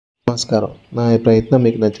నమస్కారం. నా ఈ ప్రయత్నం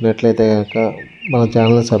మీకు నచ్చినట్లయితే కనుక మన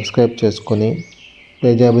ఛానల్ని సబ్స్క్రైబ్ చేసుకొని పే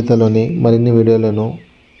జాబితాలోని మరిన్ని వీడియోలను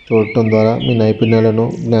చూడటం ద్వారా మీ నైపుణ్యాలను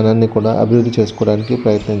జ్ఞానాన్ని కూడా అభివృద్ధి చేసుకోవడానికి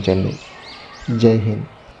ప్రయత్నించండి. జై Hind.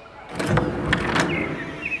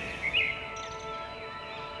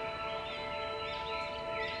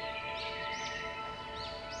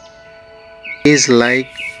 Please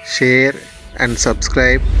like, share and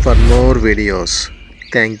subscribe for more videos.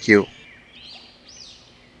 Thank you.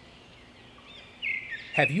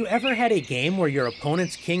 Have you ever had a game where your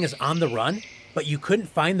opponent's king is on the run, but you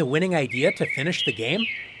couldn't find the winning idea to finish the game?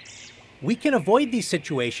 We can avoid these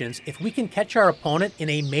situations if we can catch our opponent in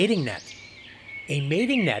a mating net. A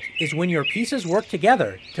mating net is when your pieces work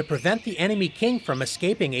together to prevent the enemy king from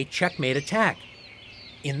escaping a checkmate attack.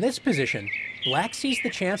 In this position, Black sees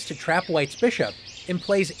the chance to trap White's bishop and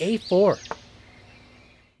plays a4.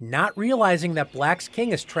 Not realizing that Black's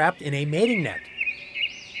king is trapped in a mating net,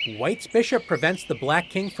 White's bishop prevents the Black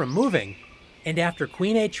king from moving, and after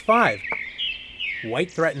queen h5,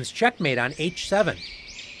 White threatens checkmate on h7.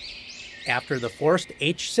 After the forced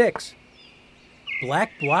h6, Black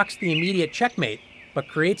blocks the immediate checkmate but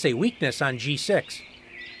creates a weakness on g6.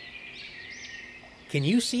 Can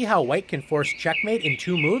you see how White can force checkmate in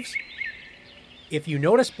 2 moves? If you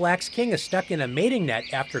notice Black's king is stuck in a mating net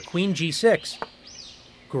after queen g6,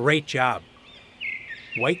 great job.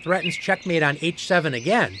 White threatens checkmate on h7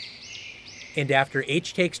 again, and after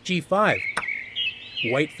h takes g5,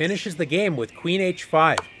 White finishes the game with queen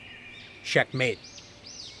h5. Checkmate.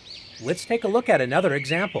 Let's take a look at another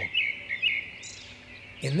example.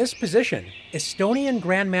 In this position, Estonian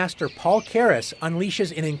Grandmaster Paul Keres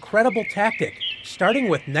unleashes an incredible tactic, starting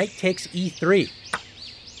with knight takes e3.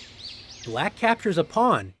 Black captures a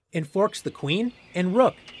pawn and forks the queen and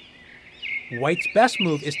rook. White's best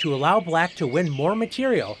move is to allow Black to win more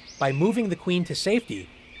material by moving the queen to safety,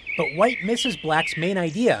 but White misses Black's main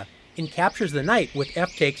idea and captures the knight with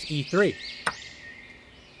f takes e3.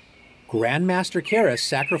 Grandmaster Keres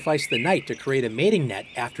sacrificed the knight to create a mating net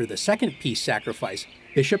after the second piece sacrifice,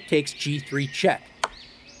 bishop takes g3 check.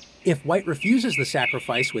 If White refuses the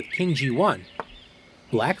sacrifice with king g1,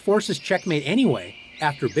 Black forces checkmate anyway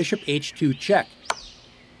after bishop h2 check.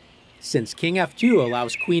 Since king f2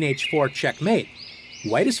 allows queen h4 checkmate,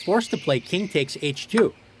 White is forced to play king takes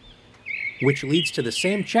h2, which leads to the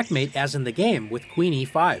same checkmate as in the game with queen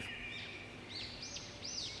e5.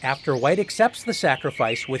 After White accepts the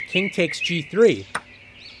sacrifice with king takes g3,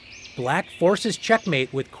 Black forces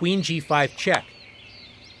checkmate with queen g5 check.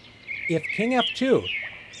 If king f2,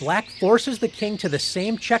 Black forces the king to the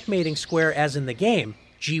same checkmating square as in the game,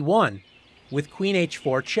 g1, with queen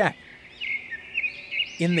h4 check.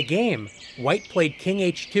 In the game, White played king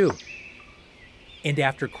h2, and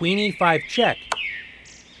after queen e5 check,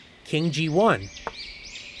 king g1,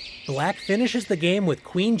 Black finishes the game with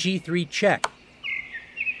queen g3 check,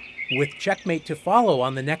 with checkmate to follow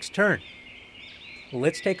on the next turn.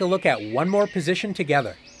 Let's take a look at one more position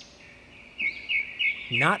together.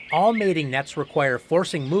 Not all mating nets require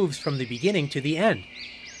forcing moves from the beginning to the end.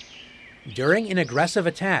 During an aggressive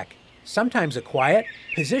attack, sometimes a quiet,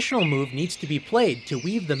 positional move needs to be played to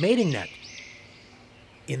weave the mating net.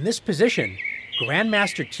 In this position,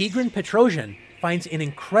 Grandmaster Tigran Petrosian finds an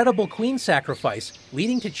incredible queen sacrifice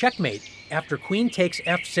leading to checkmate after queen takes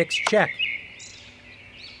f6 check.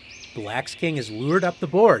 Black's king is lured up the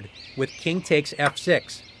board with king takes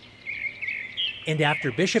f6. And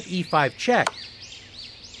after bishop e5 check,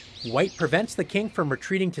 White prevents the king from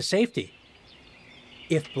retreating to safety.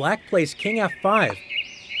 If Black plays king f5,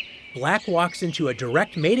 Black walks into a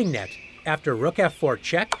direct mating net after rook f4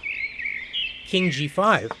 check, king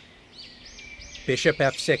g5, bishop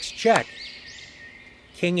f6 check,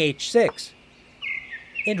 king h6,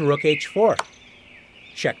 and rook h4.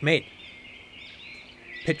 Checkmate.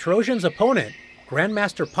 Petrosian's opponent,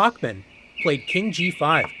 Grandmaster Pachman, played king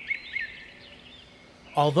g5.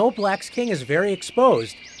 Although Black's king is very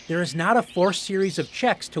exposed, there is not a forced series of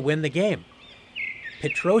checks to win the game.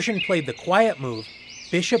 Petrosian played the quiet move,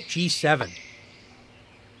 bishop g7.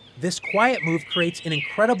 This quiet move creates an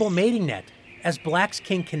incredible mating net, as Black's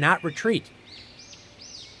king cannot retreat.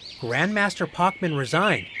 Grandmaster Pachman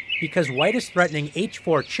resigned because White is threatening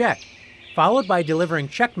h4 check, followed by delivering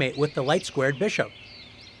checkmate with the light-squared bishop.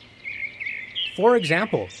 For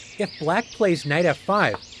example, if Black plays knight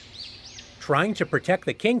f5, trying to protect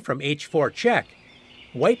the king from h4 check,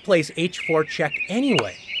 White plays h4 check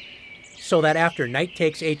anyway, so that after knight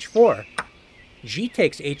takes h4, g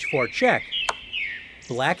takes h4 check,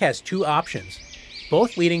 Black has 2 options,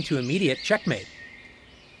 both leading to immediate checkmate.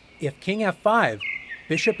 If king f5,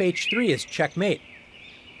 bishop h3 is checkmate,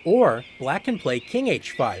 or Black can play king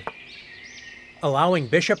h5, allowing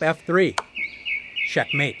bishop f3.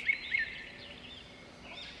 Checkmate.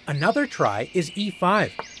 Another try is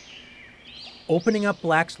e5, opening up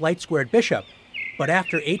black's light-squared bishop, but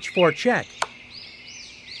after h4 check.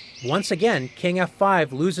 Once again, king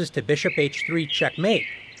f5 loses to bishop h3 checkmate.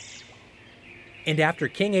 And after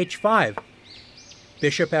king h5,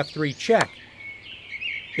 bishop f3 check,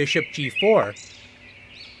 bishop g4,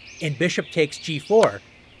 and bishop takes g4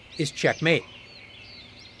 is checkmate.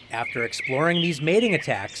 After exploring these mating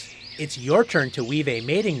attacks, it's your turn to weave a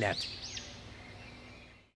mating net